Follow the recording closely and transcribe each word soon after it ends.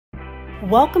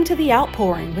Welcome to the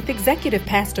Outpouring with Executive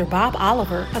Pastor Bob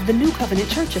Oliver of the New Covenant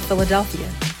Church of Philadelphia.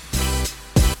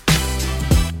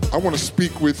 I want to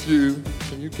speak with you,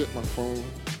 can you get my phone,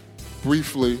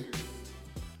 briefly,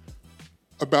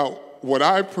 about what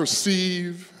I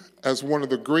perceive as one of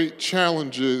the great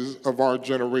challenges of our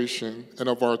generation and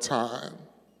of our time.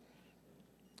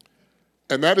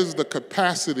 And that is the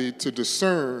capacity to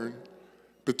discern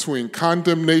between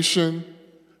condemnation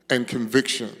and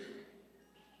conviction.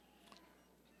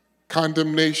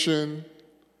 Condemnation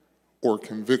or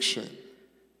conviction.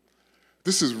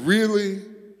 This is really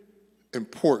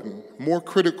important, more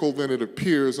critical than it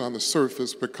appears on the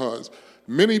surface, because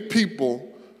many people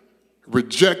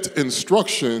reject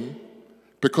instruction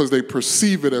because they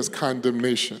perceive it as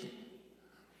condemnation.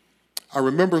 I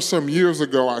remember some years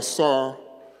ago I saw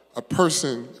a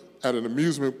person at an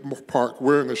amusement park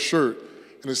wearing a shirt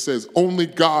and it says, "Only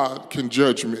God can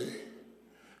judge me."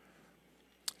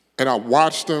 And I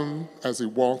watched him as he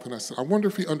walked, and I said, I wonder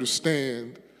if he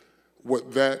understands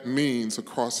what that means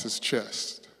across his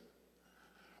chest.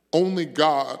 Only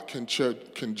God can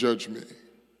judge me.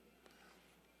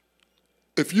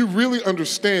 If you really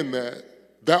understand that,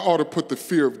 that ought to put the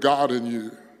fear of God in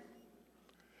you.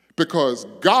 Because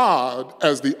God,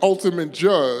 as the ultimate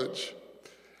judge,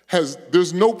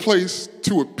 there's no place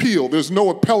to appeal. There's no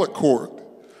appellate court.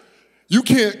 You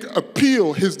can't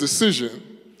appeal his decision.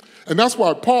 And that's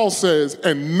why Paul says,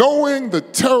 and knowing the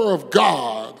terror of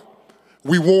God,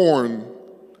 we warn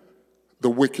the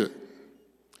wicked.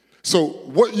 So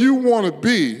what you want to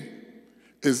be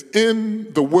is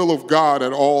in the will of God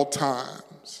at all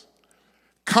times.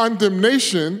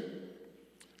 Condemnation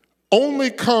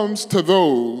only comes to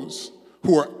those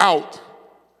who are out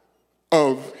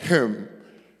of him.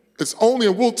 It's only,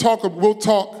 and we'll talk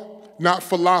not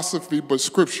philosophy, but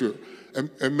scripture.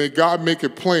 And may God make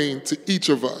it plain to each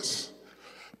of us.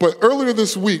 But earlier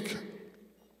this week,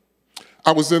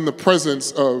 I was in the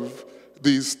presence of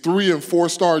these 3- and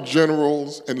 4-star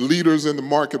generals and leaders in the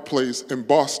marketplace in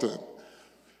Boston.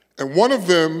 And one of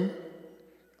them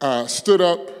stood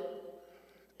up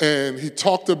and he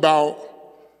talked about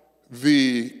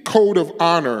the code of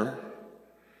honor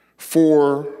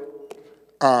for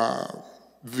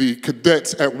the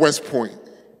cadets at West Point.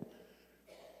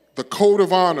 The code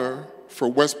of honor for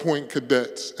West Point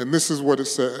cadets, and this is what it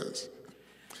says.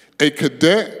 A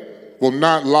cadet will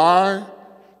not lie,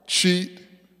 cheat,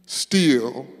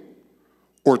 steal,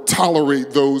 or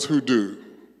tolerate those who do.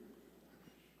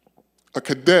 A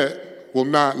cadet will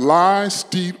not lie,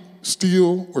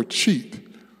 steal, or cheat,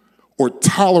 or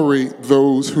tolerate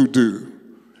those who do.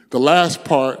 The last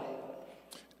part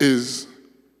is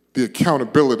the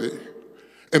accountability.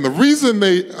 And the reason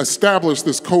they established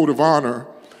this code of honor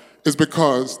is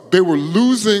because they were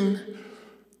losing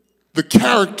the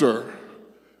character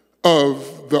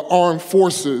of the armed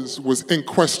forces was in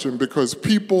question, because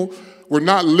people were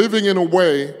not living in a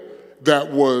way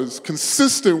that was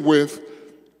consistent with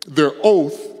their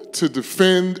oath to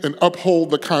defend and uphold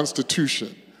the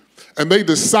Constitution. And they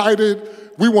decided,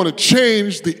 we want to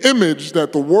change the image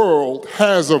that the world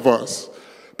has of us,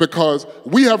 because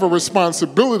we have a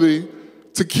responsibility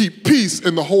to keep peace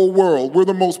in the whole world. We're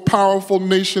the most powerful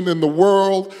nation in the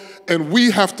world, and we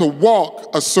have to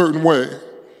walk a certain way.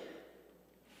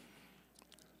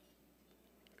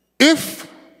 If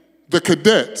the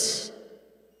cadets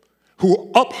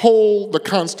who uphold the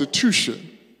Constitution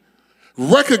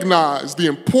recognize the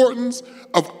importance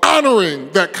of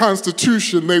honoring that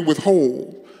Constitution they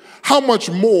withhold, how much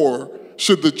more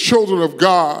should the children of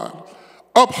God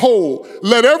uphold?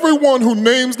 Let everyone who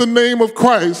names the name of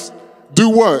Christ do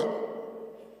what?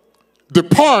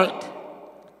 Depart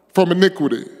from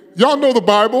iniquity. Y'all know the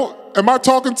Bible. Am I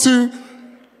talking to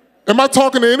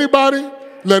anybody?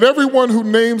 Let everyone who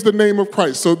names the name of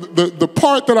Christ. So the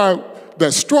part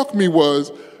that struck me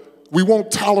was, we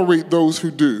won't tolerate those who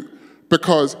do.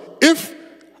 Because if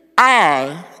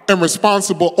I am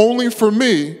responsible only for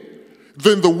me,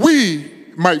 then the we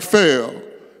might fail.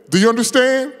 Do you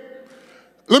understand?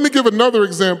 Let me give another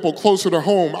example closer to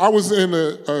home. I was in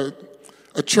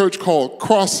a church called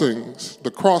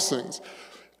the Crossings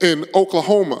in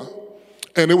Oklahoma.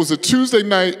 And it was a Tuesday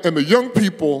night, and the young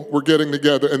people were getting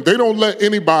together, and they don't let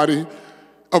anybody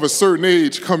of a certain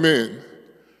age come in.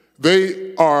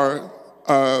 They are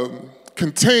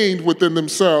contained within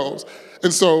themselves.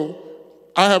 And so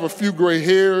I have a few gray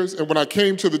hairs, and when I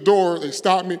came to the door, they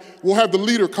stopped me. We'll have the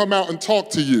leader come out and talk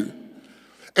to you.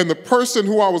 And the person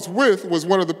who I was with was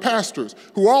one of the pastors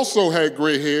who also had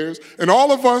gray hairs. And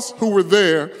all of us who were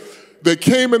there, they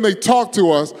came and they talked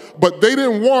to us, but they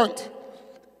didn't want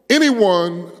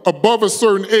anyone above a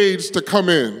certain age to come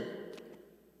in.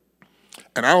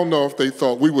 And I don't know if they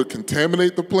thought we would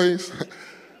contaminate the place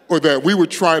or that we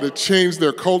would try to change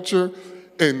their culture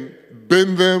and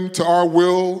bend them to our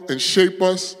will and shape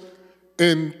us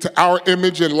into our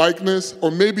image and likeness,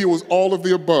 or maybe it was all of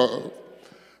the above.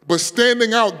 But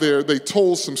standing out there, they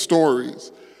told some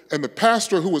stories. And the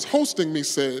pastor who was hosting me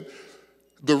said,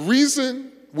 the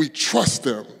reason we trust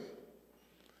them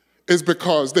is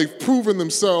because they've proven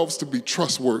themselves to be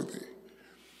trustworthy.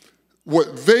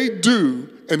 What they do,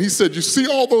 and he said, you see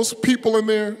all those people in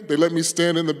there? They let me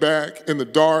stand in the back, in the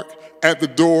dark, at the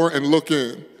door and look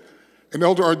in. In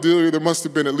Elder Ardelia, there must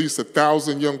have been at least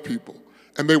 1,000 young people,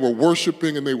 and they were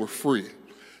worshiping and they were free.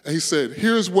 And he said,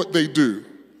 here's what they do.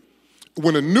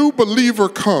 When a new believer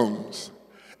comes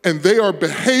and they are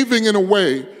behaving in a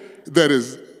way that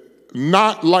is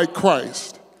not like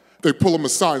Christ, they pull them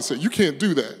aside and say, you can't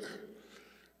do that.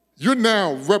 You're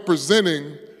now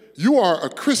representing, you are a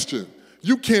Christian.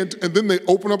 You can't, and then they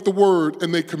open up the word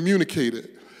and they communicate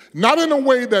it. Not in a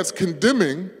way that's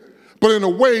condemning, but in a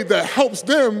way that helps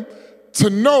them to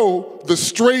know the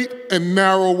straight and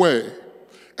narrow way.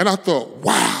 And I thought,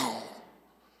 wow,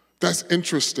 that's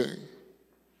interesting.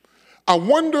 I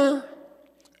wonder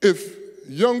if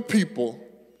young people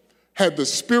had the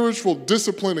spiritual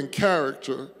discipline and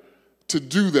character to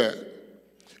do that,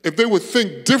 if they would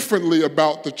think differently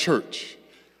about the church.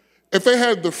 If they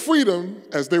had the freedom,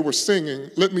 as they were singing,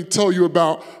 let me tell you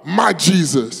about my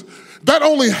Jesus. That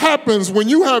only happens when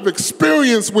you have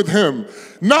experience with him,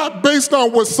 not based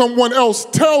on what someone else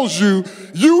tells you.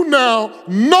 You now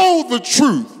know the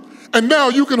truth, and now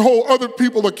you can hold other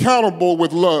people accountable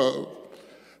with love.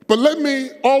 But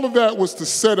all of that was to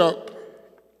set up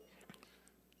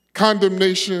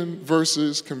condemnation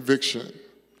versus conviction.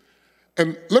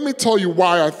 And let me tell you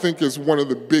why I think is one of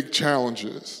the big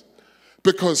challenges.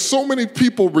 Because so many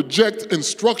people reject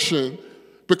instruction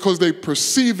because they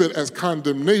perceive it as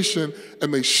condemnation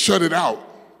and they shut it out.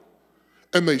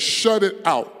 And they shut it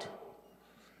out.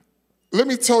 Let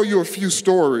me tell you a few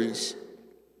stories.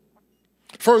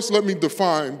 First, let me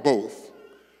define both.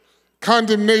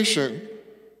 Condemnation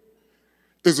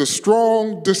is a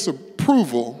strong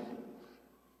disapproval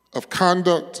of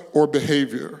conduct or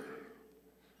behavior.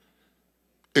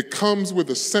 It comes with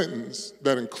a sentence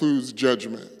that includes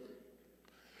judgment.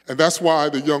 And that's why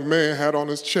the young man had on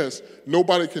his chest,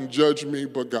 nobody can judge me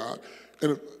but God.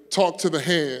 And talk to the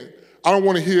hand. I don't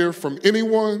want to hear from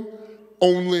anyone,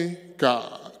 only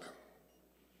God.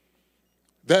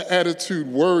 That attitude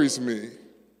worries me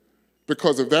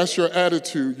because if that's your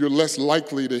attitude, you're less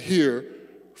likely to hear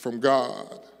from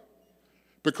God.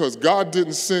 Because God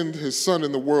didn't send his son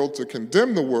in the world to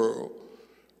condemn the world,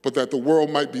 but that the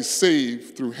world might be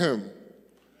saved through him.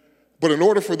 But in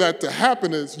order for that to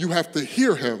happen is you have to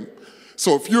hear him.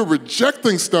 So if you're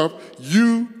rejecting stuff,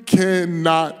 you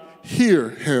cannot hear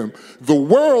him. The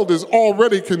world is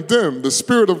already condemned. The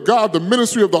Spirit of God, the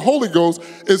ministry of the Holy Ghost,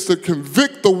 is to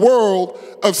convict the world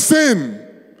of sin.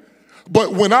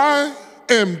 But when I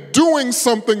am doing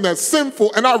something that's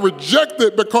sinful and I reject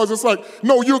it because it's like,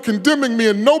 no, you're condemning me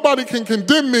and nobody can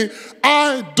condemn me,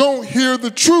 I don't hear the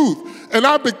truth. And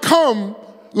I become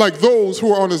like those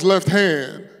who are on his left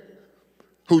hand,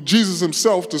 who Jesus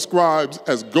himself describes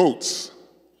as goats.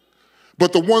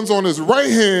 But the ones on his right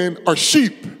hand are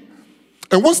sheep.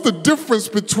 And what's the difference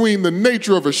between the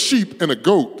nature of a sheep and a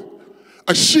goat?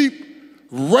 A sheep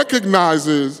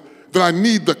recognizes that I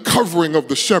need the covering of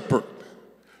the shepherd.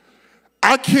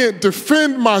 I can't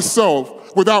defend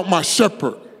myself without my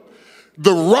shepherd.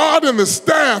 The rod and the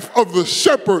staff of the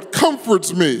shepherd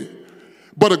comforts me,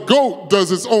 but a goat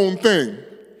does its own thing.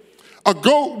 A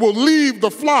goat will leave the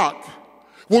flock,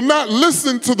 will not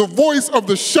listen to the voice of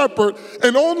the shepherd,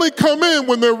 and only come in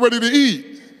when they're ready to eat.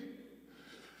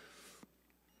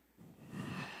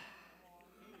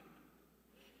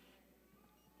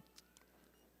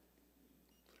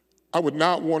 I would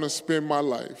not want to spend my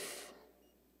life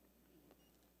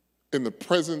in the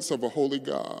presence of a holy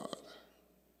God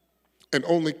and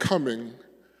only coming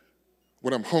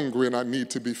when I'm hungry and I need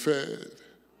to be fed.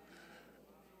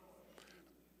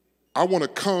 I want to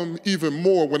come even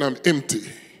more when I'm empty,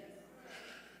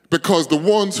 because the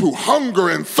ones who hunger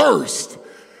and thirst,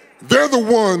 they're the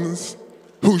ones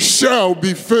who shall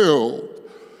be filled.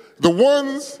 The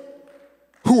ones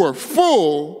who are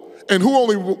full and who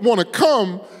only want to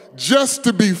come just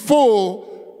to be full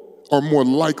are more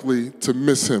likely to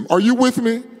miss him. Are you with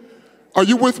me? Are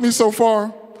you with me so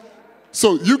far?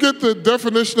 So you get the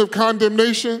definition of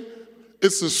condemnation?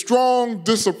 It's a strong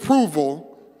disapproval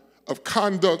of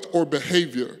conduct or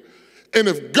behavior. And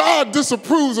if God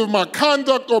disapproves of my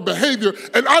conduct or behavior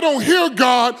and I don't hear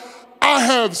God, I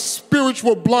have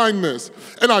spiritual blindness,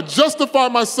 and I justify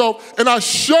myself, and I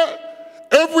shut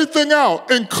everything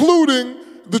out, including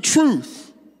the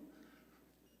truth.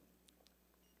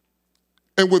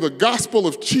 And with a gospel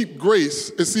of cheap grace,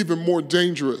 it's even more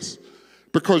dangerous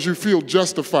because you feel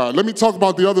justified. Let me talk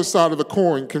about the other side of the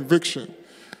coin, conviction.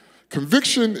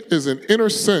 Conviction is an inner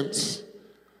sense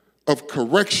of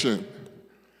correction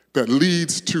that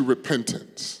leads to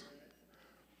repentance.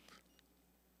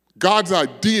 God's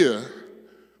idea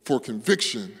for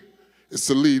conviction is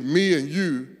to lead me and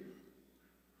you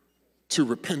to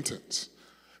repentance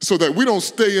so that we don't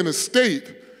stay in a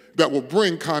state that will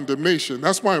bring condemnation.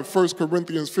 That's why in 1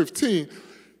 Corinthians 15,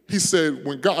 he said,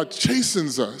 when God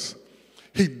chastens us,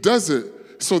 he does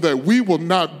it so that we will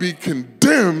not be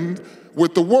condemned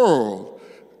with the world.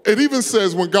 It even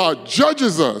says when God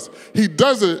judges us, he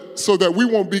does it so that we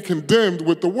won't be condemned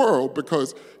with the world,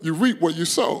 because you reap what you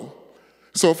sow.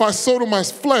 So if I sow to my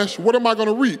flesh, what am I going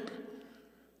to reap?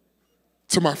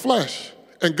 To my flesh.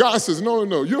 And God says, no,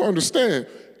 you don't understand.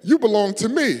 You belong to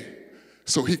me.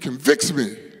 So he convicts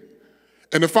me.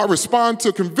 And if I respond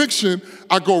to conviction,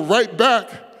 I go right back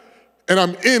and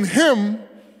I'm in him,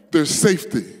 there's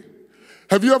safety.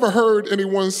 Have you ever heard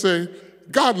anyone say,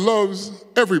 God loves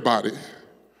everybody?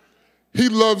 He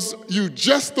loves you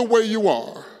just the way you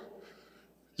are.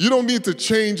 You don't need to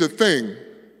change a thing.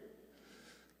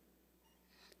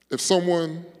 If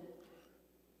someone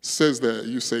says that,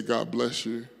 you say, God bless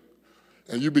you,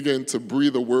 and you begin to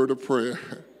breathe a word of prayer,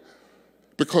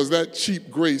 because that cheap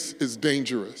grace is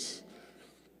dangerous.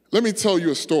 Let me tell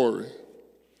you a story.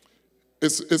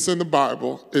 It's in the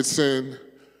Bible.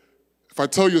 If I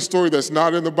tell you a story that's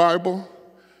not in the Bible,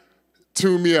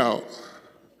 tune me out.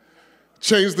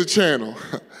 Change the channel.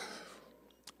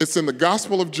 It's in the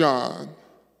Gospel of John,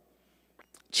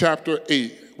 chapter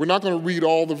 8. We're not going to read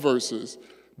all the verses,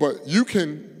 but you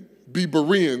can be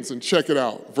Bereans and check it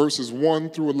out, verses 1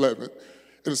 through 11.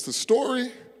 And it's the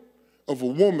story of a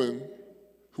woman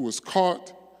who was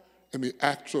caught in the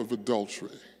act of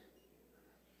adultery.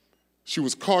 She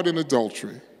was caught in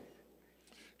adultery.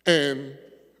 And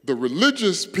the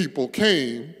religious people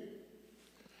came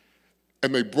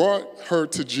and they brought her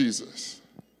to Jesus.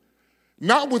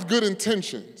 Not with good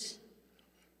intentions.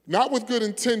 Not with good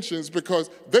intentions,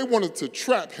 because they wanted to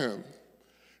trap him.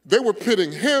 They were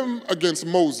pitting him against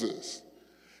Moses.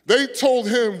 They told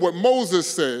him what Moses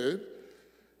said,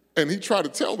 and he tried to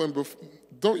tell them,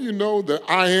 don't you know that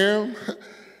I am?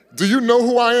 Do you know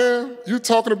who I am? You're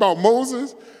talking about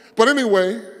Moses? But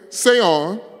anyway, say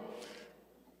on.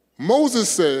 Moses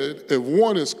said if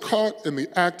one is caught in the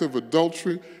act of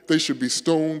adultery, they should be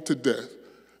stoned to death.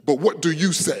 But what do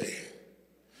you say?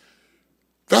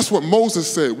 That's what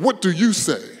Moses said. What do you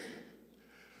say?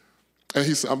 And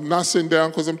he said, I'm not sitting down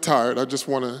because I'm tired. I just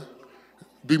want to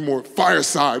be more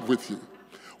fireside with you.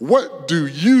 What do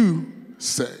you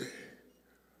say?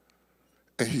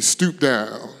 And he stooped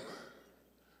down.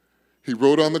 He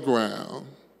wrote on the ground.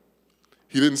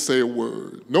 He didn't say a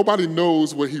word. Nobody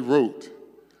knows what he wrote,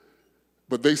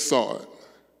 but they saw it.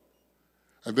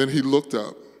 And then he looked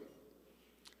up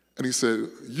and he said,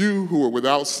 you who are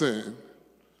without sin,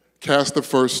 cast the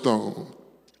first stone.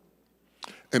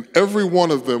 And every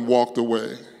one of them walked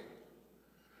away,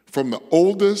 from the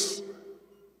oldest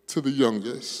to the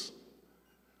youngest.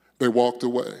 They walked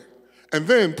away. And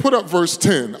then put up verse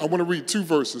 10. I want to read two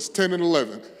verses, 10 and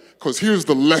 11, because here's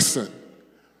the lesson.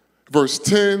 Verse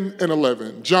 10 and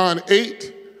 11. John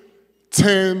 8,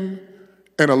 10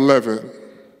 and 11.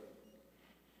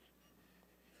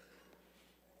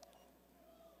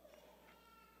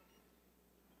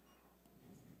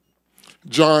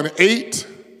 John 8,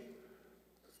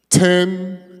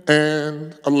 10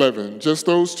 and 11. Just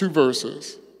those two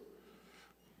verses.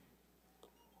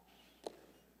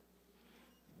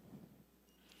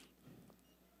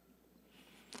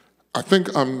 I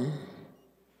think I'm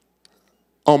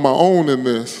on my own in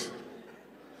this.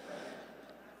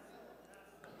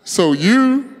 So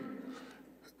you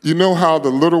know how the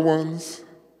little ones,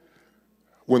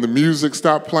 when the music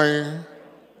stopped playing,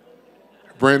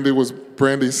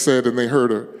 Brandy said, and they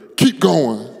heard her, keep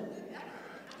going.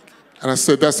 And I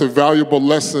said, that's a valuable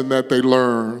lesson that they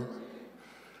learn.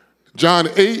 John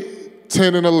 8,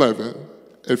 10 and 11.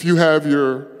 If you have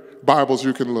your Bibles,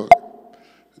 you can look.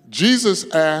 Jesus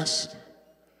asked,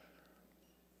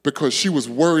 because she was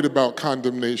worried about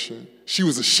condemnation. She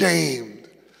was ashamed.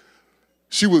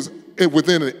 She was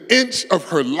within an inch of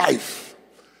her life.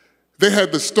 They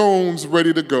had the stones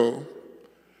ready to go.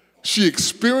 She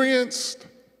experienced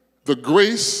the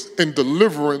grace and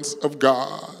deliverance of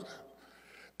God.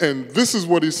 And this is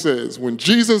what he says. When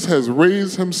Jesus has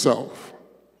raised himself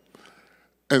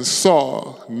and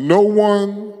saw no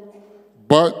one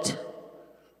but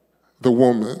the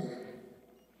woman.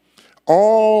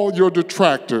 All your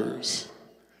detractors,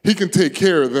 he can take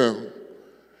care of them.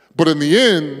 But in the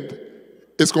end,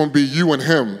 it's going to be you and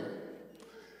him.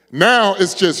 Now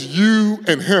it's just you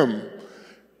and him.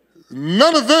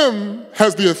 None of them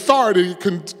has the authority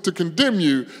to condemn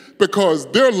you because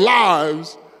their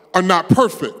lives are not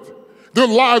perfect. Their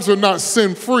lives are not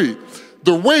sin-free.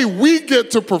 The way we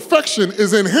get to perfection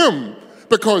is in him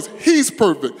because he's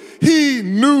perfect. He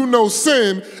knew no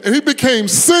sin, and he became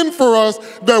sin for us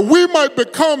that we might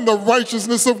become the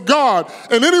righteousness of God.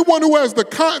 And anyone who has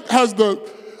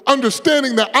the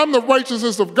understanding that I'm the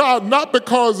righteousness of God, not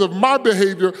because of my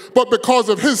behavior, but because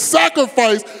of his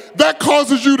sacrifice, that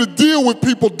causes you to deal with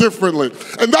people differently.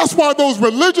 And that's why those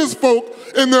religious folk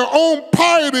in their own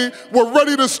piety were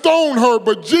ready to stone her.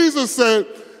 But Jesus said,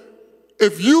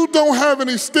 if you don't have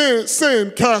any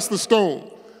sin, cast the stone.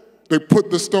 They put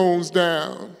the stones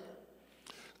down.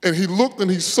 And he looked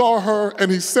and he saw her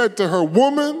and he said to her,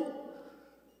 woman,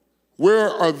 where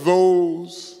are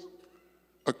those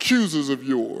accusers of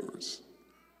yours?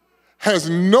 Has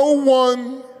no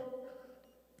one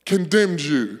condemned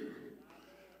you?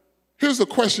 Here's the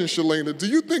question, Shalana. Do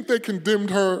you think they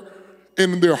condemned her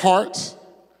in their hearts?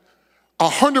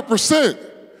 100%.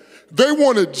 They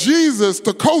wanted Jesus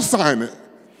to co-sign it.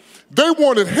 They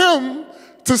wanted him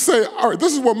to say, all right,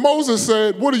 this is what Moses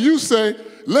said. What do you say?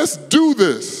 Let's do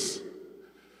this.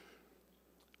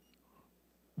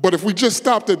 But if we just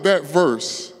stopped at that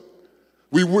verse,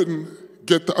 we wouldn't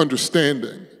get the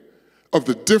understanding of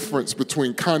the difference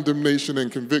between condemnation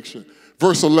and conviction.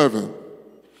 Verse 11.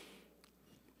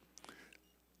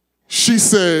 She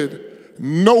said,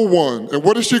 no one. And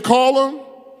what did she call him?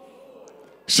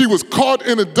 She was caught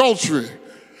in adultery.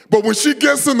 But when she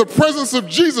gets in the presence of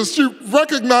Jesus, she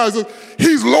recognizes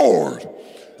he's Lord.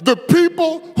 The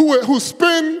people who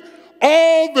spend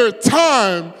all their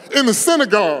time in the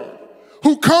synagogue,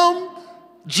 who come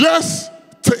just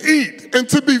to eat and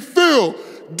to be filled,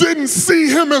 didn't see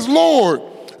him as Lord.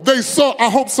 They saw, I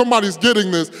hope somebody's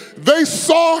getting this, they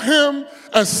saw him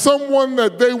as someone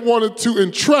that they wanted to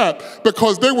entrap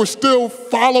because they were still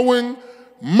following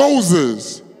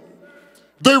Moses.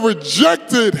 They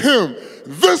rejected him.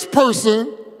 This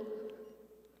person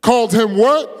called him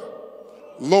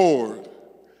what? Lord.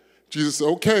 Jesus said,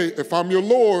 okay, if I'm your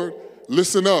Lord,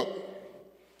 listen up.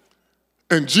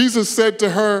 And Jesus said to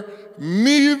her,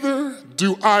 neither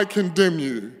do I condemn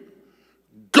you.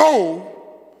 Go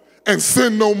and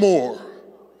sin no more.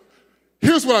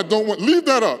 Here's what I don't want. Leave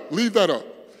that up.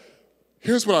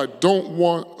 Here's what I don't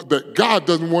want, that God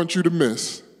doesn't want you to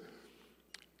miss.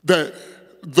 That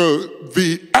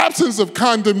the absence of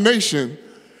condemnation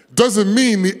doesn't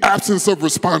mean the absence of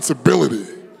responsibility.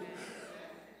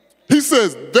 He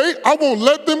says, I won't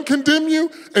let them condemn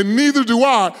you, and neither do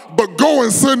I, but go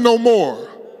and sin no more.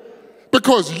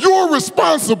 Because you're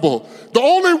responsible. The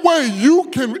only way you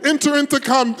can enter into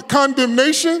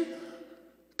condemnation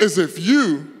is if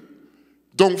you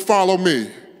don't follow me.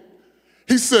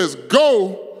 He says,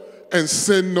 go and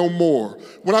sin no more.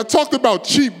 When I talked about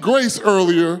cheap grace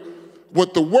earlier,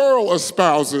 what the world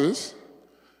espouses,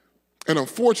 and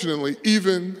unfortunately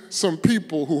even some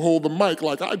people who hold the mic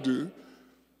like I do,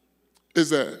 is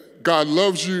that God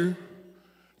loves you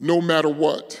no matter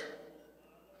what.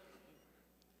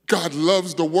 God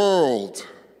loves the world.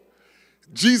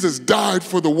 Jesus died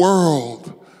for the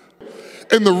world.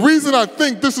 And the reason I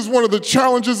think this is one of the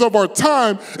challenges of our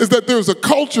time is that there's a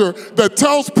culture that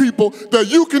tells people that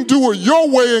you can do it your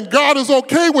way and God is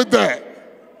okay with that.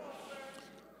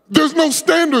 There's no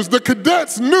standards. The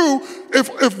cadets knew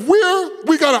if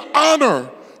we got to honor,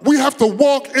 we have to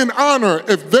walk in honor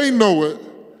if they know it,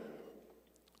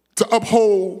 to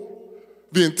uphold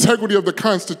the integrity of the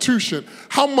Constitution.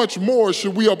 How much more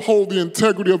should we uphold the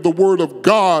integrity of the Word of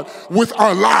God with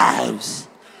our lives?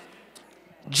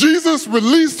 Jesus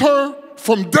released her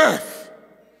from death,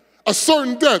 a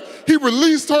certain death. He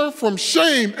released her from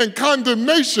shame and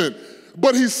condemnation,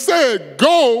 but he said,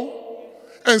 go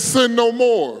and sin no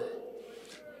more.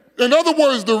 In other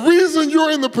words, the reason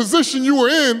you're in the position you were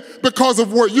in because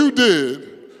of what you did.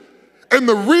 And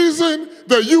the reason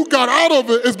that you got out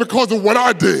of it is because of what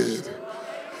I did.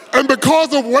 And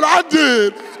because of what I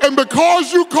did, and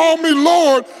because you call me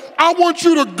Lord, I want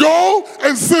you to go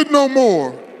and sin no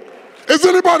more. Is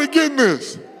anybody getting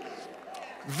this?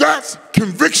 That's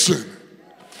conviction.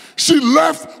 She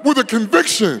left with a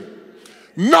conviction,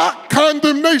 not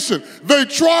condemnation. They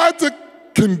tried to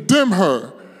condemn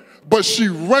her, but she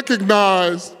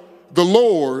recognized the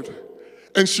Lord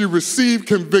and she received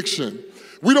conviction.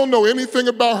 We don't know anything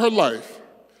about her life,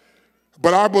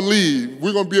 But I believe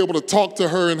we're going to be able to talk to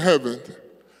her in heaven.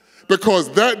 Because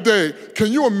that day,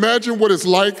 can you imagine what it's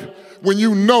like when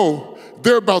you know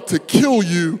they're about to kill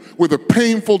you with a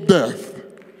painful death,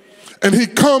 and he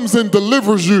comes and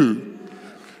delivers you?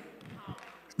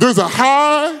 There's a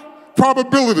high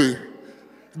probability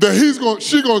that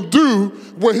she's going to do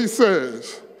what he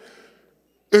says.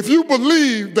 If you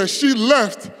believe that she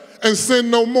left and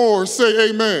sinned no more, say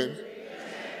amen.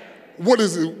 What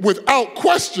is without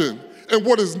question and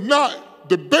what is not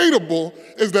debatable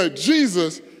is that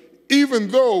Jesus, even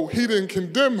though he didn't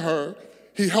condemn her,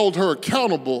 he held her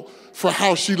accountable for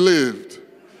how she lived.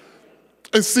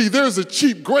 And see, there's a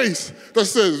cheap grace that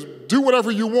says, do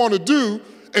whatever you want to do,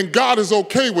 and God is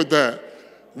okay with that.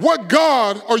 What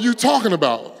God are you talking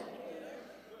about?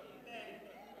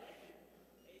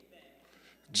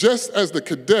 Just as the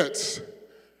cadets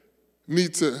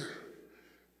need to,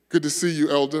 good to see you,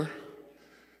 Elder.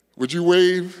 Would you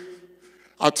wave?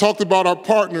 I talked about our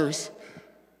partners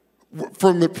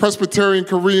from the Presbyterian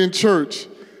Korean Church.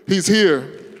 He's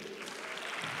here.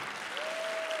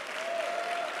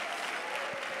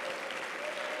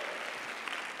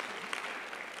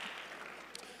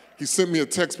 He sent me a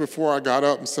text before I got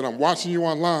up and said, I'm watching you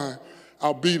online.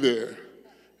 I'll be there.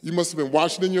 You must have been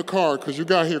watching in your car because you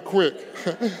got here quick.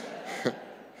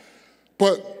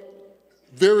 But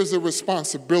there is a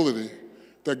responsibility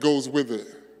that goes with it.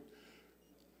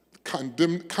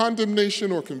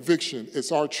 Condemnation or conviction,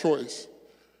 it's our choice.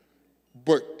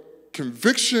 But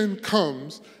conviction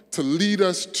comes to lead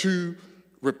us to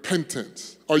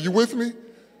repentance. Are you with me?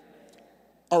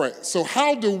 All right, so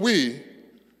how do we,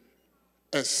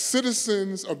 as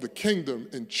citizens of the kingdom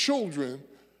and children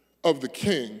of the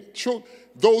king,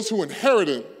 those who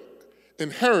inherit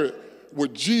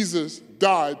what Jesus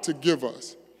died to give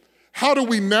us, how do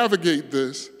we navigate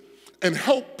this and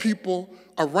help people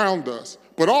around us,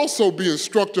 but also be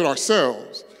instructed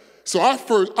ourselves? So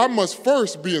I must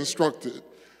first be instructed,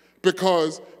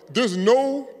 because there's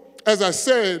no, as I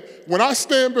said, when I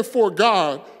stand before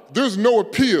God, there's no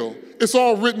appeal. It's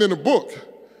all written in a book.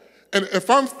 And if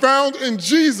I'm found in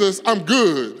Jesus, I'm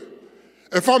good.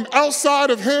 If I'm outside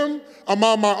of him, I'm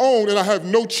on my own and I have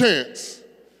no chance.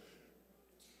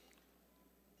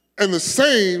 And the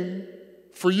same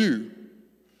for you.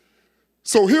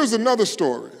 So here's another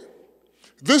story.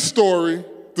 This story,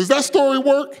 does that story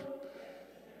work?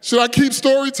 Should I keep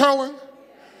storytelling?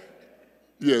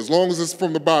 Yeah, as long as it's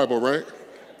from the Bible, right?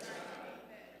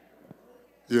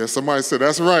 Yeah, somebody said,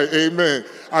 that's right, amen.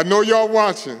 I know y'all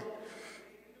watching.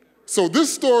 So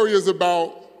this story is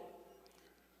about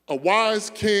a wise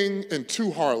king and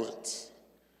two harlots.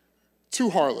 Two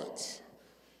harlots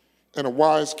and a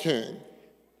wise king.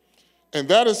 And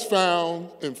that is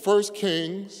found in 1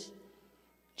 Kings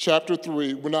chapter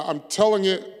 3. I'm telling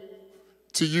it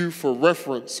to you for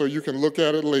reference so you can look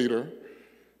at it later.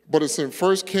 But it's in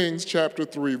 1 Kings chapter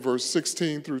 3, verse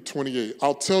 16 through 28.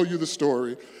 I'll tell you the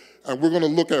story, and we're going to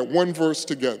look at one verse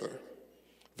together,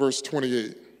 verse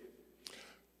 28.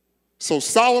 So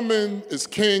Solomon is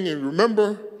king, and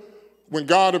remember when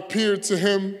God appeared to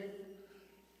him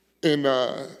in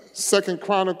 2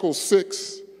 Chronicles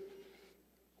 6,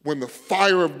 when the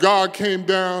fire of God came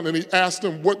down and he asked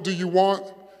him, what do you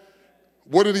want?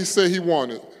 What did he say he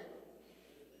wanted?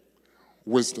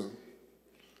 Wisdom.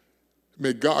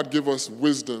 May God give us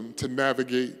wisdom to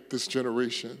navigate this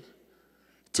generation,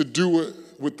 to do it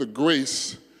with the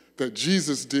grace that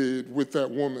Jesus did with that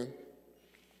woman,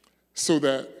 so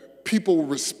that people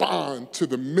respond to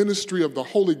the ministry of the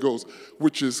Holy Ghost,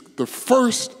 which is the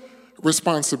first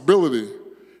responsibility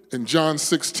in John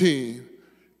 16,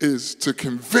 is to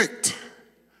convict.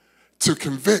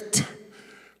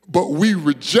 But we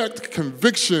reject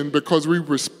conviction because we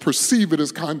perceive it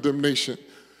as condemnation.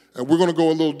 And we're going to go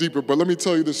a little deeper, but let me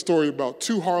tell you this story about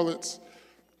two harlots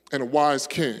and a wise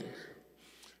king.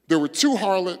 There were two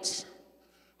harlots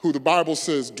who the Bible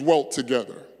says dwelt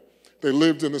together. They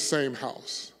lived in the same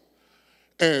house.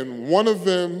 And one of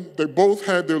them, they both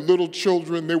had their little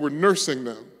children, they were nursing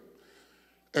them.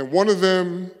 And one of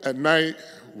them at night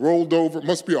rolled over,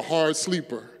 must be a hard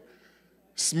sleeper,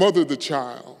 smothered the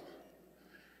child,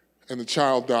 and the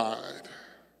child died.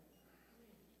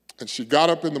 And she got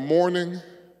up in the morning,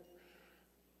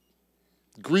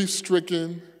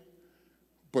 grief-stricken,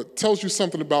 but tells you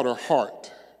something about her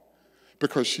heart,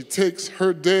 because she takes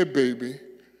her dead baby,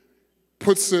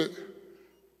 puts it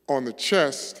on the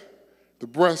chest, the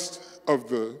breast of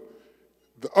the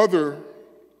other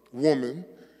woman,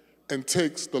 and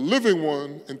takes the living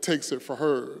one and takes it for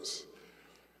hers.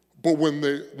 But when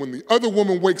the other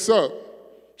woman wakes up,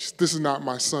 this is not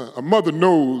my son. A mother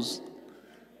knows,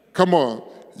 come on,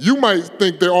 you might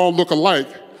think they all look alike,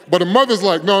 but a mother's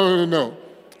like, no.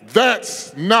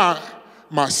 That's not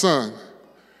my son.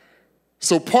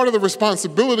 So part of the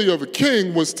responsibility of a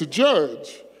king was to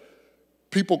judge.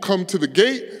 People come to the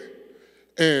gate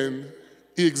and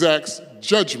he exacts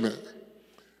judgment.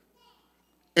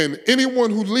 And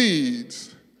anyone who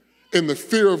leads in the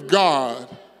fear of God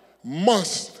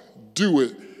must do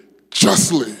it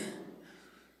justly.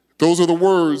 Those are the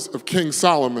words of King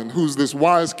Solomon, who's this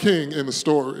wise king in the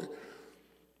story.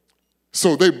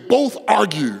 So they both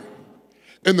argue,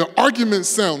 and the arguments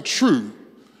sound true.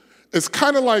 It's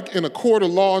kind of like in a court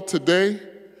of law today.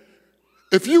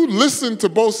 If you listen to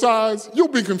both sides, you'll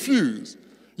be confused.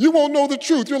 You won't know the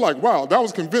truth. You're like, wow, that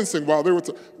was convincing while they were,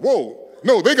 whoa,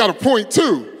 no, they got a point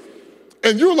too.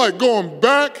 And you're like going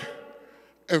back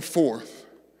and forth,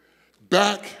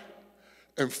 back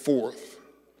and forth.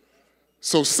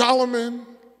 So Solomon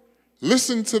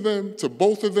listened to them, to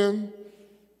both of them,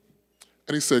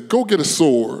 and he said, go get a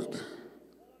sword.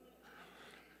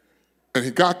 And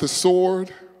he got the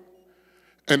sword,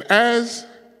 and as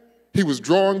he was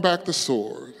drawing back the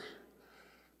sword,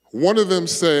 one of them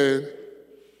said,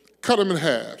 cut him in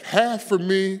half for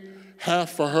me, half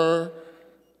for her,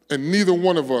 and neither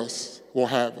one of us will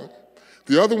have him.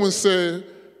 The other one said,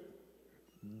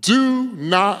 do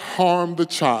not harm the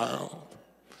child.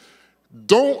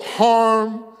 Don't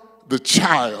harm the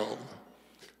child.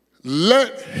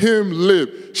 Let him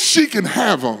live. She can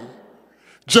have him.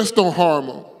 Just don't harm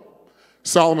him.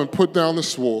 Solomon put down the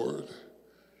sword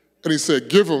and he said,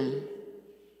 give him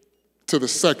to the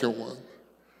second one.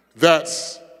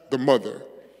 That's the mother.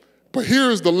 But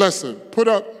here's the lesson. Put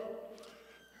up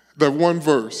that one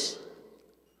verse.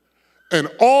 And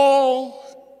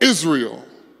all Israel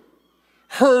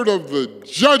heard of the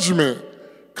judgment.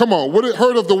 Come on,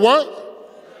 heard of the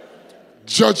what?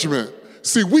 Judgment.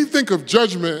 See, we think of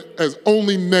judgment as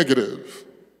only negative.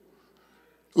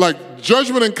 Like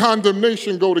judgment and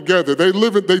condemnation go together.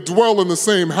 They dwell in the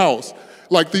same house,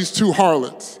 like these two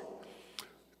harlots.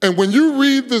 And when you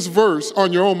read this verse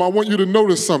on your own, I want you to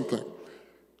notice something.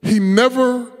 He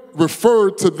never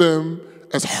referred to them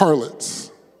as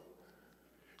harlots.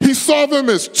 He saw them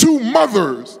as two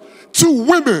mothers, two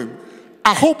women.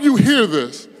 I hope you hear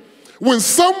this. When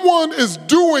someone is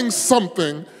doing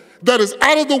something that is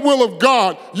out of the will of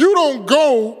God, you don't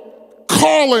go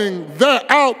calling that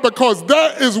out, because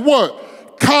that is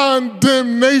what?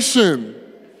 Condemnation.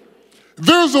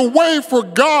 There's a way for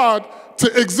God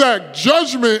to exact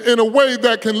judgment in a way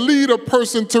that can lead a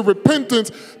person to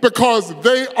repentance because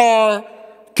they are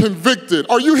convicted.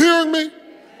 Are you hearing me?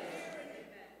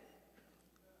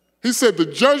 He said the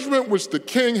judgment which the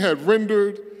king had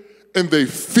rendered, and they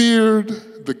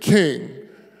feared the king,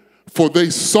 for they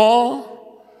saw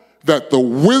that the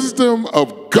wisdom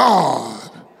of God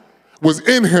was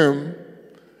in him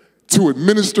to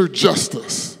administer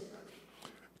justice.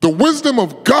 The wisdom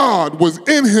of God was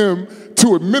in him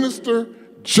to administer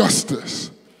justice.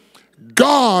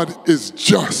 God is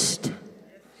just.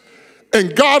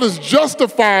 And God is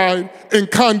justified in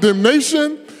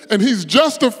condemnation, and he's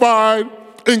justified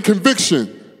in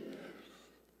conviction.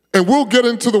 And we'll get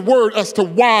into the word as to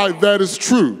why that is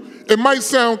true. It might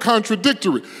sound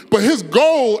contradictory, but his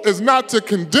goal is not to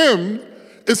condemn,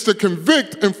 it's to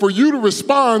convict and for you to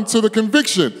respond to the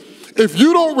conviction. If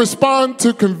you don't respond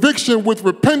to conviction with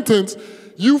repentance,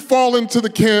 you fall into the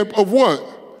camp of what?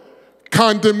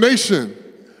 Condemnation.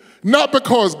 Not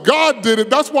because God did it.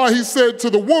 That's why he said to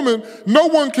the woman, no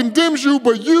one condemns you,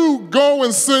 but you go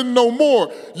and sin no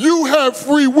more. You have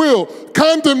free will.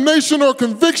 Condemnation or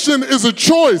conviction is a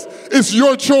choice. It's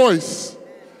your choice.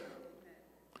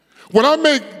 When I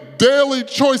make daily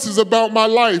choices about my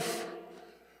life,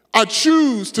 I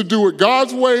choose to do it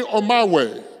God's way or my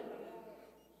way.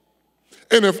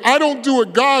 And if I don't do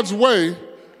it God's way,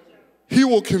 he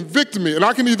will convict me, and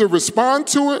I can either respond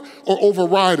to it or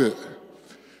override it.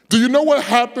 Do you know what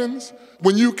happens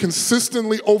when you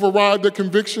consistently override the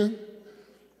conviction?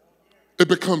 It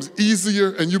becomes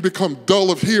easier and you become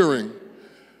dull of hearing.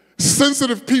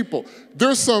 Sensitive people.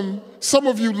 There's some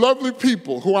of you lovely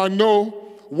people who I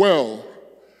know well.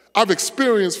 I've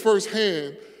experienced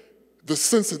firsthand the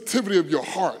sensitivity of your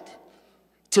heart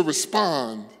to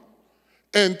respond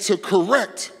and to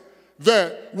correct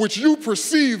that which you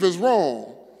perceive as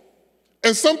wrong.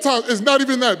 And sometimes it's not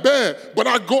even that bad, but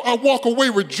I walk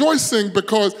away rejoicing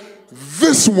because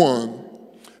this one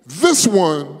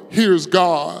hears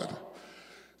God.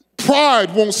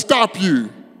 Pride won't stop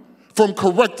you from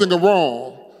correcting a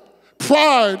wrong.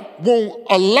 Pride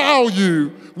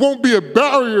won't be a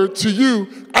barrier to you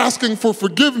asking for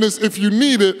forgiveness if you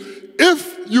need it,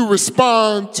 if you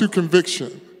respond to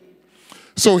conviction.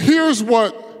 So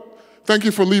thank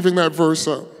you for leaving that verse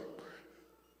up.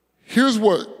 Here's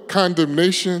what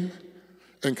condemnation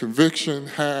and conviction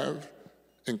have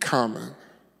in common.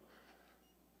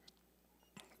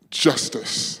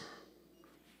 Justice.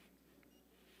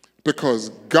 Because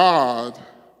God,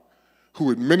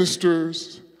 who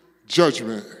administers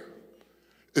judgment,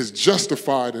 is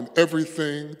justified in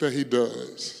everything that he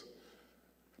does.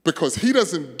 Because he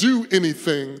doesn't do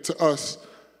anything to us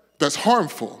that's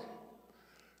harmful.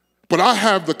 But I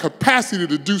have the capacity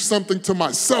to do something to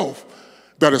myself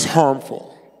that is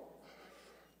harmful.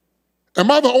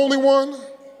 Am I the only one?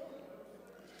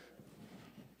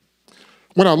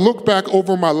 When I look back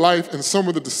over my life and some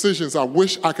of the decisions I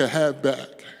wish I could have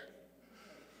back,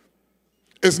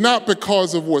 it's not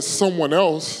because of what someone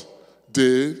else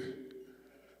did,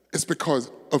 it's because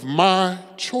of my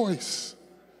choice.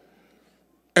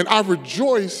 And I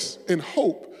rejoice in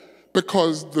hope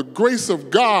because the grace of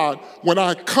God, when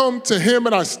I come to him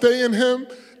and I stay in him,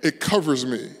 it covers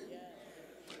me.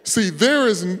 See, there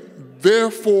is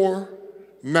therefore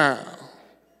now.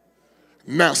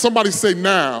 Now, somebody say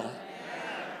now.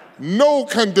 No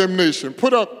condemnation.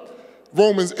 Put up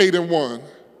Romans 8:1.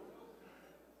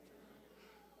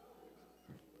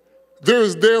 There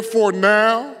is therefore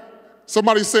now,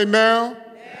 somebody say now,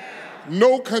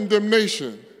 no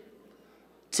condemnation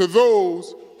to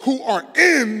those who are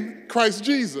in Christ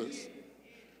Jesus.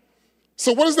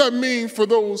 So what does that mean for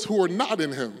those who are not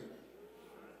in him?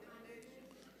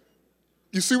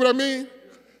 You see what I mean?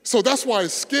 So that's why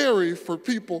it's scary for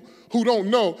people who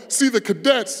don't know. See, the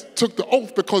cadets took the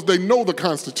oath because they know the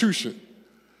Constitution.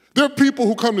 There are people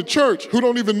who come to church who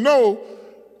don't even know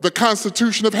the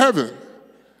Constitution of heaven.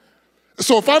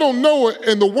 So if I don't know it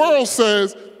and the world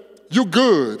says, you're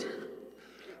good,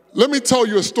 let me tell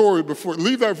you a story before,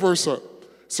 leave that verse up.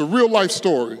 It's a real life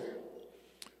story.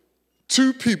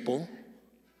 Two people,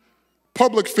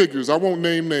 public figures, I won't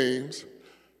name names,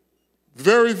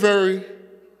 very, very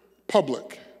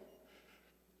public,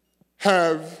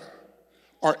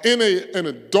 are in an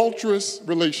adulterous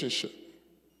relationship.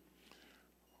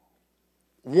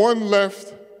 One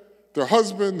left their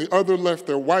husband, the other left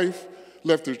their wife,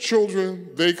 left their children.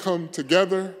 They come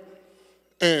together,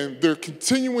 and they're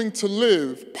continuing to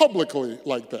live publicly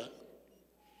like that.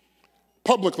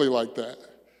 Publicly like that.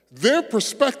 Their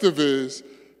perspective is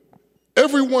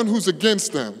everyone who's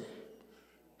against them,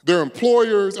 their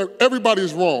employers,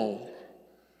 everybody's wrong.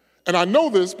 And I know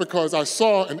this because I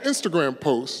saw an Instagram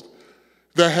post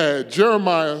that had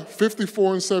Jeremiah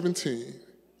 54:17.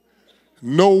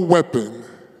 No weapon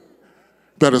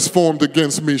that is formed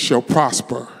against me shall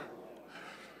prosper.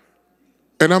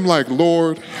 And I'm like,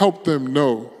 Lord, help them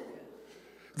know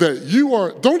that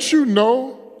don't you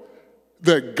know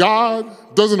that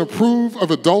God doesn't approve of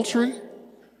adultery?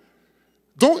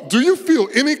 Do you feel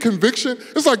any conviction?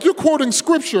 It's like you're quoting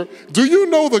scripture. Do you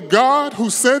know the God who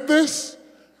said this?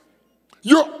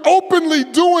 You're openly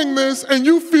doing this and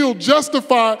you feel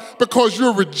justified because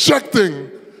you're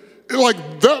rejecting.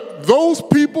 Those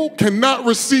people cannot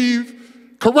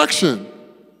receive correction.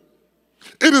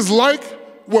 It is like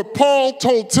what Paul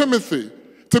told Timothy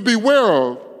to beware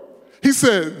of. He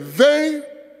said, they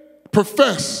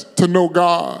profess to know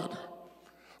God,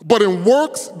 but in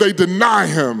works they deny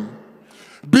him,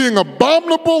 being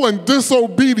abominable and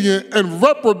disobedient and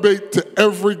reprobate to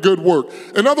every good work.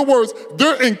 In other words,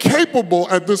 they're incapable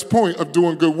at this point of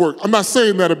doing good work. I'm not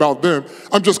saying that about them.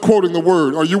 I'm just quoting the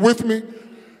word. Are you with me?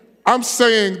 I'm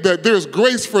saying that there's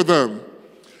grace for them.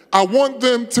 I want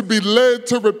them to be led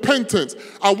to repentance.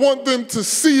 I want them to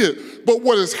see it. But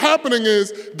what is happening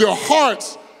is their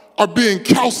hearts are being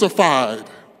calcified.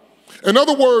 In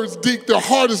other words, Deke, their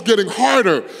heart is getting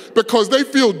harder because they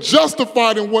feel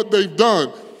justified in what they've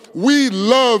done. We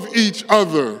love each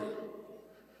other.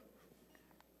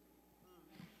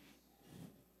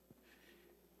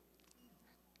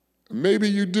 Maybe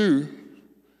you do,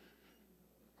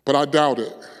 but I doubt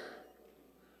it.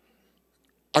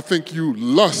 I think you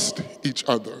lust each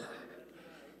other,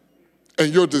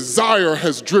 and your desire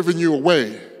has driven you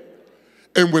away.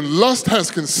 And when lust has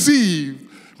conceived,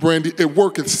 Brandy, it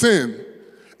worketh sin,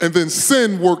 and then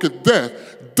sin worketh death.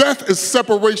 Death is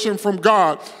separation from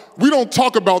God. We don't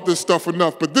talk about this stuff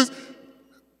enough, but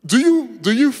do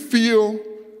you feel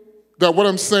that what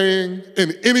I'm saying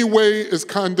in any way is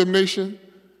condemnation?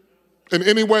 In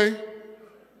any way?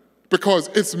 Because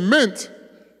it's meant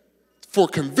for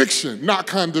conviction, not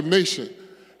condemnation.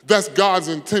 That's God's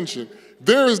intention.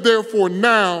 There is therefore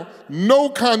now no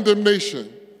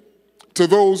condemnation to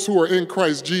those who are in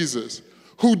Christ Jesus,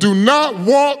 who do not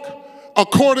walk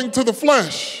according to the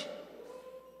flesh,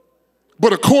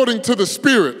 but according to the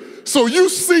Spirit. So you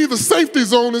see the safety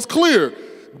zone is clear.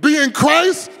 Be in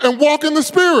Christ and walk in the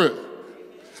Spirit.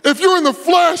 If you're in the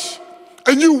flesh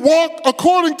and you walk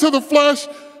according to the flesh,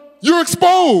 you're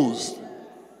exposed.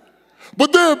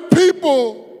 But there are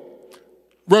people,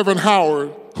 Reverend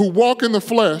Howard, who walk in the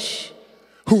flesh,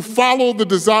 who follow the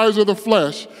desires of the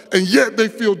flesh, and yet they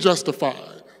feel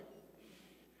justified.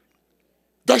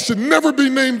 That should never be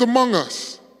named among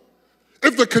us.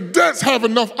 If the cadets have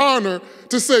enough honor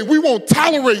to say, we won't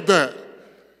tolerate that,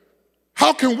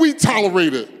 how can we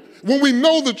tolerate it when we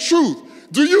know the truth?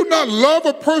 Do you not love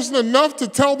a person enough to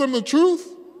tell them the truth?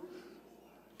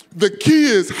 The key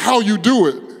is how you do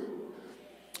it.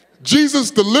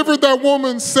 Jesus delivered that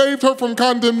woman, saved her from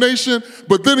condemnation,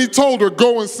 but then he told her,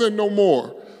 go and sin no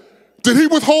more. Did he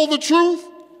withhold the truth?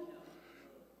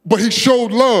 But he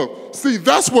showed love. See,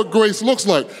 that's what grace looks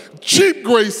like. Cheap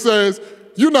grace says,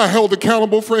 you're not held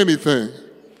accountable for anything.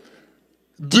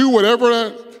 Do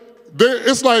whatever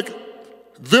it's like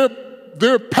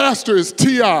their pastor is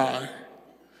T.I.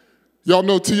 Y'all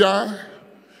know T.I.?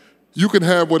 You can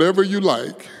have whatever you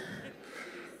like.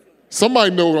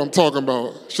 Somebody know what I'm talking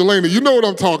about. Shalana, you know what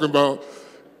I'm talking about.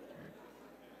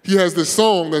 He has this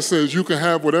song that says, you can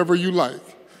have whatever you like.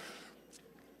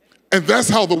 And that's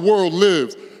how the world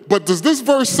lives. But does this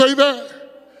verse say that?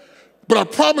 But I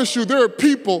promise you, there are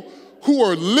people who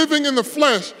are living in the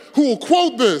flesh who will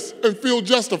quote this and feel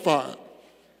justified.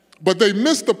 But they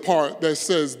miss the part that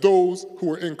says those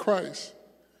who are in Christ,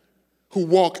 who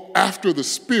walk after the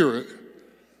Spirit,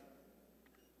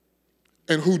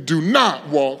 and who do not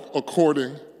walk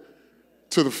according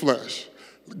to the flesh.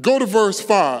 Go to verse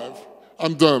 5.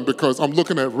 I'm done because I'm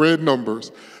looking at red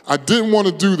numbers. I didn't want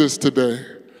to do this today.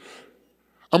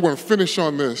 I'm going to finish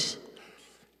on this.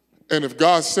 And if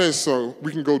God says so,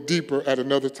 we can go deeper at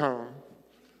another time.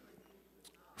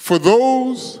 For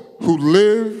those who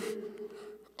live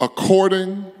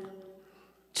according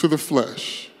to the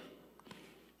flesh,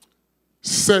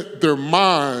 set their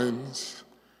minds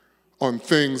on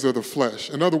things of the flesh.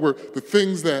 In other words, the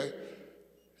things that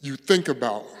you think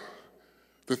about,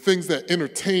 the things that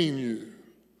entertain you,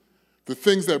 the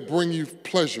things that bring you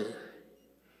pleasure.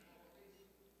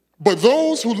 But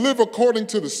those who live according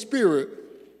to the Spirit,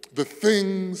 the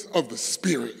things of the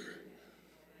Spirit.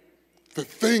 The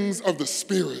things of the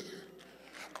Spirit.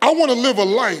 I want to live a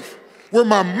life where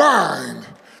my mind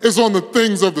is on the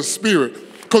things of the Spirit,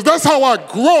 because that's how I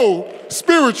grow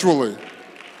spiritually.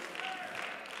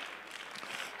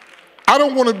 I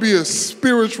don't want to be a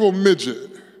spiritual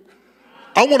midget.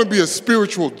 I want to be a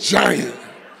spiritual giant.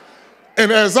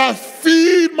 And as I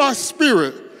feed my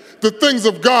spirit the things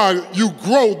of God, you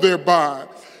grow thereby.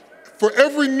 For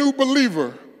every new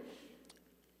believer,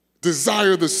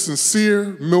 desire the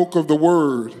sincere milk of the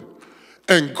word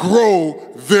and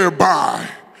grow thereby.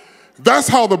 That's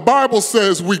how the Bible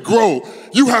says we grow.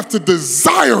 You have to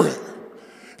desire it.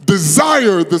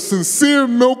 Desire the sincere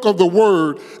milk of the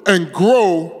word and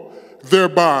grow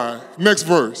thereby. Next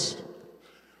verse.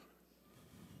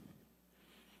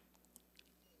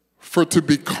 For to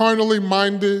be carnally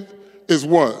minded is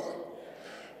what?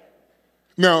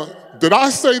 Now, did I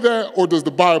say that or does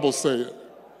the Bible say it?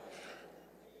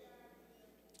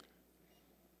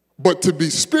 But to be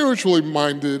spiritually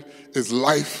minded is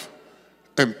life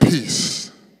and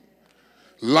peace.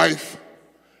 Life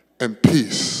and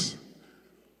peace.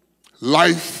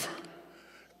 Life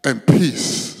and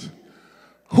peace.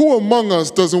 Who among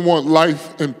us doesn't want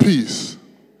life and peace?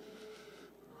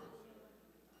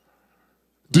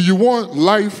 Do you want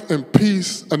life and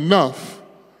peace enough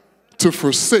to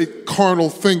forsake carnal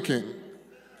thinking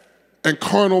and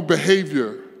carnal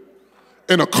behavior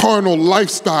and a carnal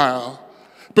lifestyle?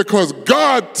 Because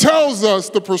God tells us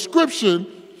the prescription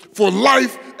for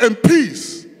life and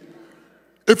peace.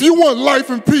 If you want life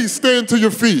and peace, stand to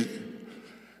your feet.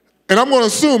 And I'm going to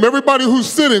assume everybody who's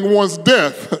sitting wants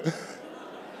death.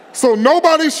 So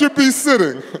nobody should be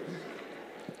sitting.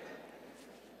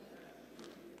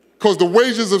 Because the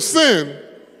wages of sin,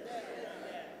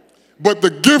 but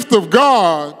the gift of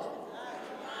God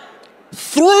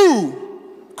through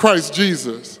Christ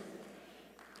Jesus.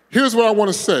 Here's what I want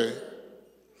to say.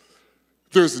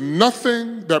 There's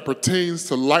nothing that pertains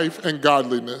to life and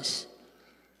godliness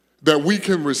that we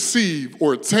can receive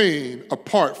or attain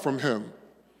apart from him.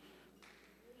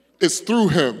 It's through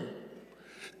him.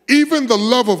 Even the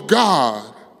love of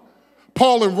God,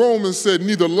 Paul in Romans said,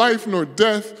 neither life nor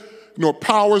death, nor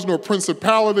powers, nor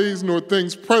principalities, nor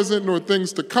things present, nor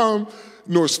things to come,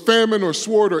 nor famine, nor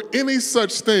sword, or any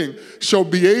such thing shall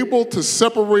be able to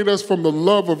separate us from the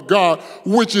love of God,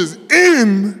 which is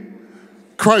in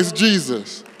Christ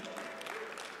Jesus.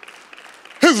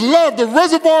 His love, the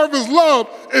reservoir of his love,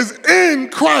 is in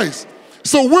Christ.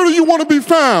 So where do you want to be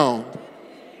found?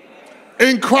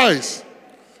 In Christ.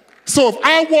 So if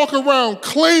I walk around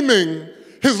claiming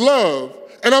his love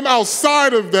and I'm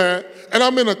outside of that and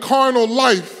I'm in a carnal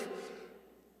life,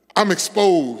 I'm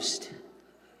exposed.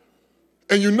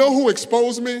 And you know who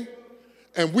exposed me?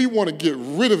 And we want to get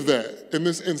rid of that in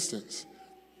this instance.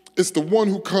 It's the one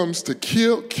who comes to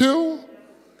kill,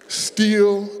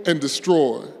 steal, and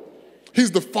destroy.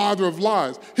 He's the father of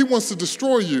lies. He wants to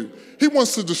destroy you. He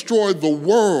wants to destroy the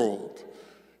world.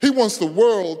 He wants the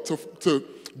world to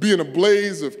be in a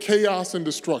blaze of chaos and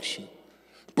destruction.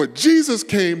 But Jesus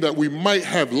came that we might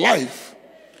have life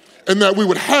and that we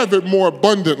would have it more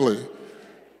abundantly.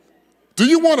 Do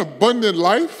you want abundant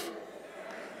life?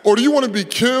 Or do you want to be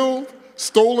killed,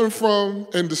 stolen from,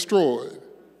 and destroyed?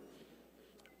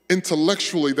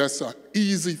 Intellectually, that's an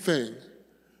easy thing.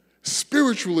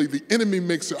 Spiritually, the enemy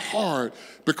makes it hard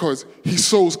because he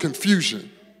sows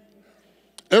confusion.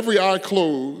 Every eye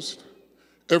closed,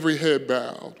 every head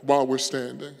bowed while we're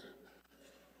standing.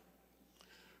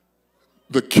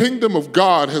 The kingdom of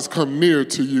God has come near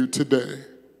to you today.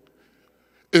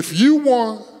 If you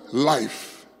want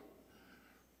life,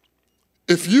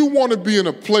 if you want to be in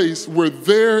a place where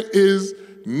there is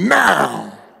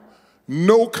now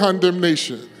no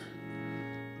condemnation,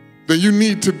 then you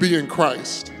need to be in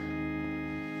Christ.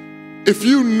 If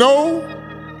you know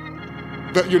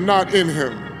that you're not in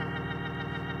him,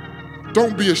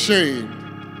 don't be ashamed.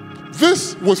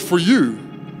 This was for you.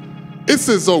 It's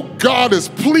as though God is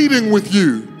pleading with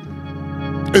you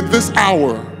in this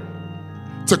hour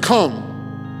to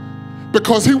come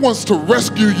because he wants to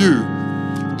rescue you.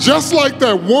 Just like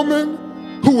that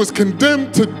woman who was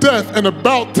condemned to death and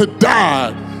about to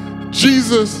die,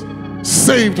 Jesus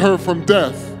saved her from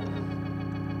death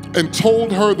and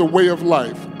told her the way of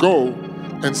life. Go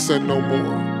and sin no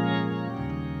more.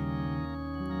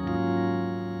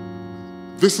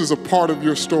 This is a part of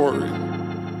your story.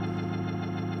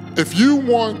 If you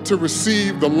want to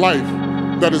receive the life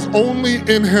that is only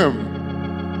in him,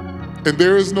 and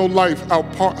there is no life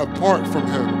apart from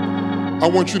him, I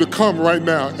want you to come right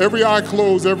now. Every eye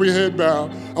closed, every head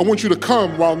bowed. I want you to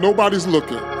come while nobody's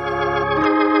looking.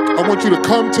 I want you to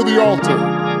come to the altar.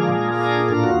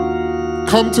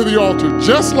 Come to the altar.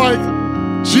 Just like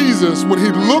Jesus, when he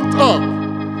looked up,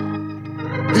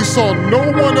 he saw no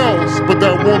one else but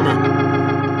that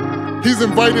woman. He's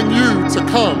inviting you to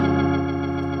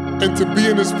come and to be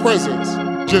in his presence.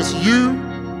 Just you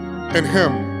and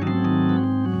him.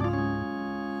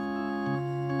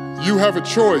 You have a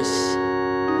choice.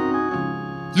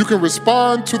 You can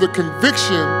respond to the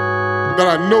conviction that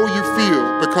I know you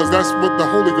feel, because that's what the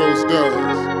Holy Ghost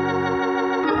does.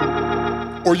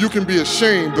 Or you can be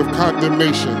ashamed of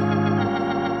condemnation.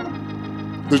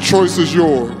 The choice is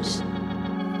yours.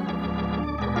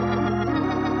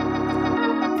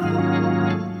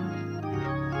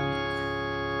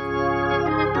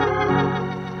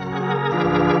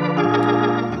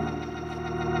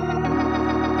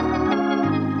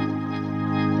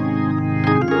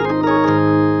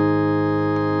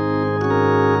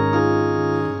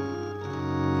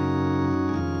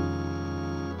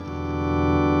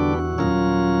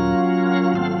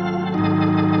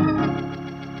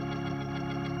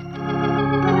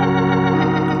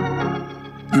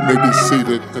 You may be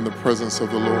seated in the presence of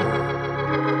the Lord.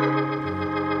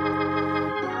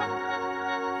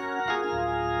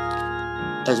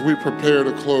 As we prepare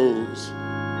to close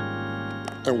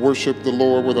and worship the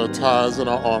Lord with our tithes and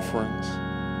our offerings,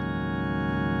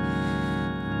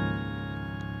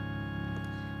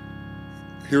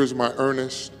 here's my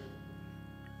earnest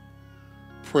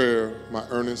prayer, my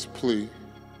earnest plea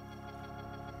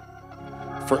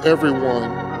for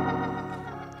everyone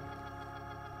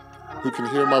who can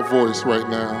hear my voice right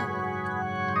now.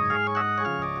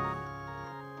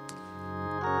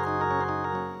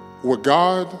 What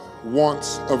God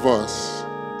wants of us,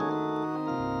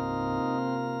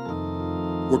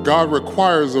 what God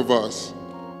requires of us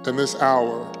in this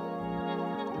hour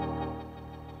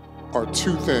are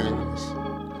two things.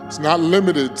 It's not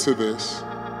limited to this,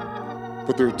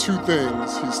 but there are two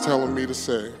things he's telling me to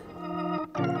say.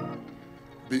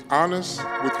 Be honest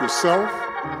with yourself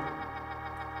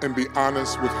and be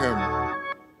honest with him.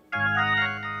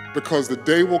 Because the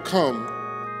day will come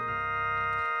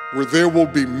where there will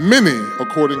be many,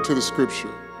 according to the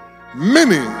scripture,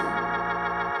 many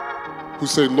who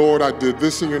say, Lord, I did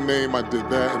this in your name, I did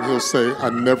that, and he'll say,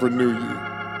 I never knew you.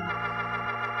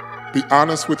 Be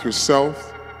honest with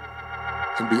yourself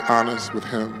and be honest with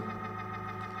him.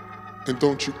 And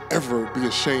don't you ever be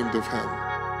ashamed of him.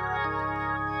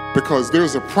 Because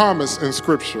there's a promise in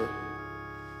scripture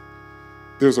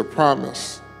there's a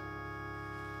promise.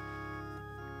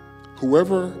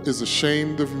 Whoever is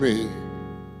ashamed of me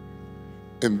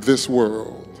in this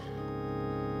world,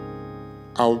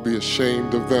 I will be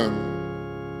ashamed of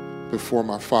them before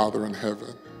my Father in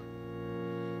heaven.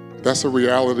 That's a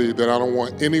reality that I don't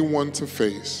want anyone to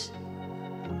face.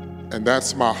 And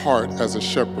that's my heart as a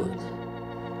shepherd.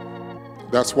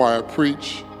 That's why I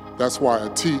preach. That's why I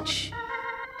teach.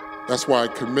 That's why I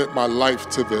commit my life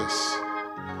to this.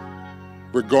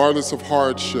 Regardless of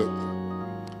hardship,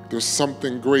 there's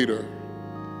something greater,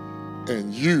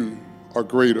 and you are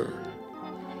greater.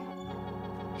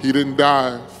 He didn't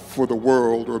die for the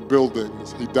world or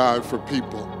buildings. He died for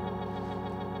people.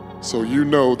 So you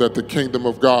know that the kingdom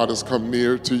of God has come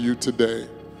near to you today.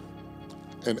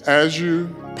 And as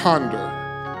you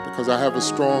ponder, because I have a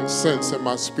strong sense in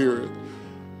my spirit,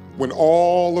 when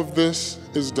all of this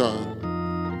is done,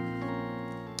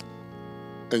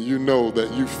 and you know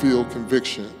that you feel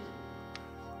conviction,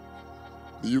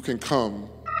 you can come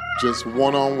just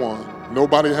one-on-one.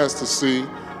 Nobody has to see.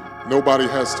 Nobody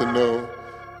has to know.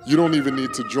 You don't even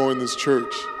need to join this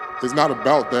church. It's not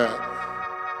about that.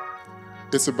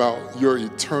 It's about your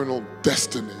eternal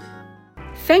destiny.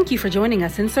 Thank you for joining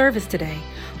us in service today.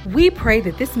 We pray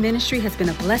that this ministry has been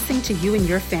a blessing to you and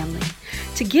your family.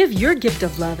 To give your gift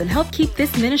of love and help keep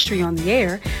this ministry on the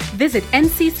air, visit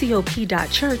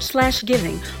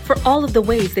nccop.church/giving for all of the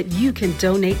ways that you can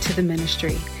donate to the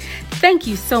ministry. Thank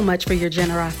you so much for your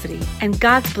generosity and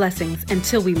God's blessings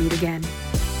until we meet again.